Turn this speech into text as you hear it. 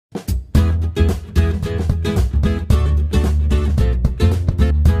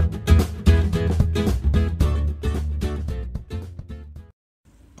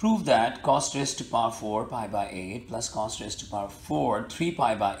prove that cos raised to power 4 pi by 8 plus cos raised to power 4 3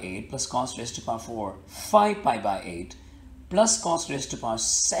 pi by 8 plus cos raised to power 4 5 pi by 8 plus cos raised to power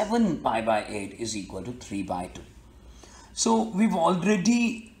 7 pi by 8 is equal to 3 by 2. So we've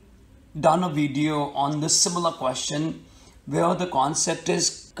already done a video on this similar question where the concept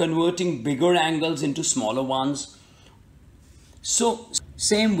is converting bigger angles into smaller ones. So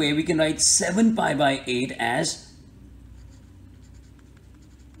same way we can write 7 pi by 8 as,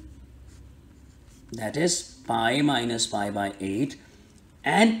 that is pi minus pi by 8,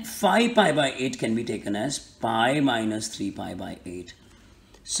 and 5 pi by 8 can be taken as pi minus 3 pi by 8.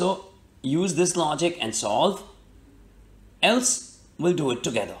 So use this logic and solve, else we'll do it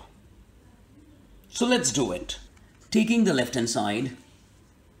together. So let's do it. Taking the left hand side,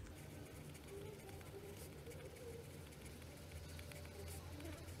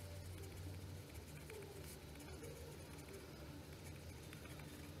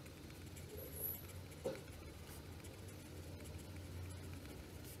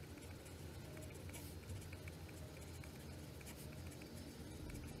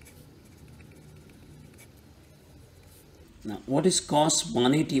 now what is cos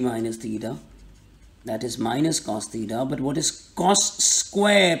 180 minus theta? That is minus cos theta. But what is cos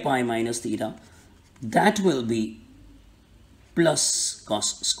square pi minus theta? That will be plus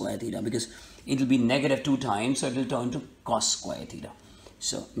cos square theta, because it will be negative 2 times, so it will turn to cos square theta.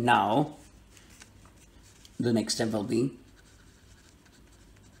 So now the next step will be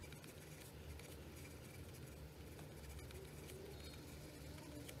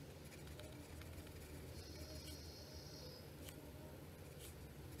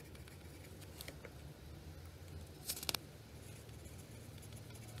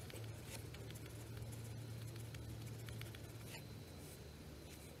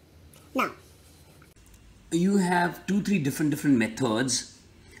now. You have 2-3 different methods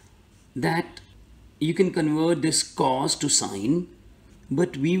that you can convert this cos to sine,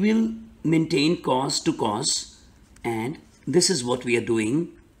 but we will maintain cos to cos, and this is what we are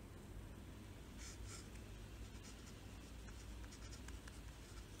doing.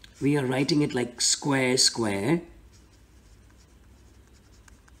 We are writing it like square square,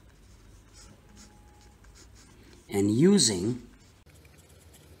 and using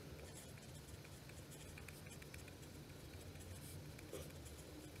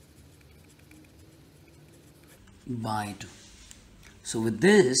by 2. So with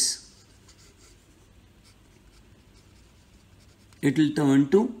this, it will turn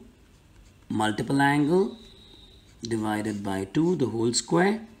to multiple angle divided by 2 the whole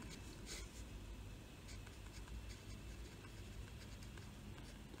square,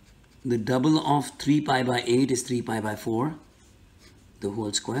 the double of 3 pi by 8 is 3 pi by 4 the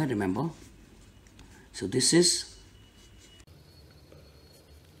whole square, remember. So this is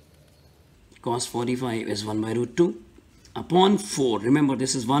cos 45 is 1 by root 2 upon 4. Remember,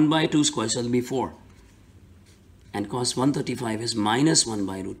 this is 1 by 2 square, so it will be 4. And cos 135 is minus 1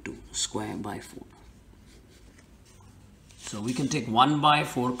 by root 2 square by 4. So we can take 1 by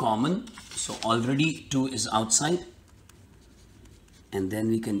 4 common. So already 2 is outside. And then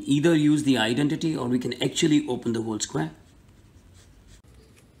we can either use the identity or we can actually open the whole square.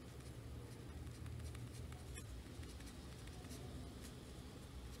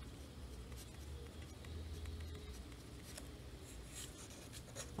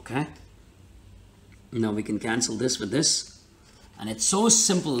 Okay, now we can cancel this with this, and it's so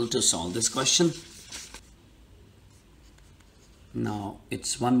simple to solve this question. Now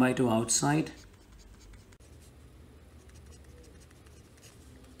it's 1 by 2 outside,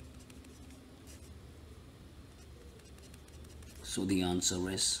 so the answer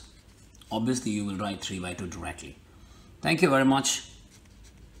is, obviously you will write 3 by 2 directly. Thank you very much.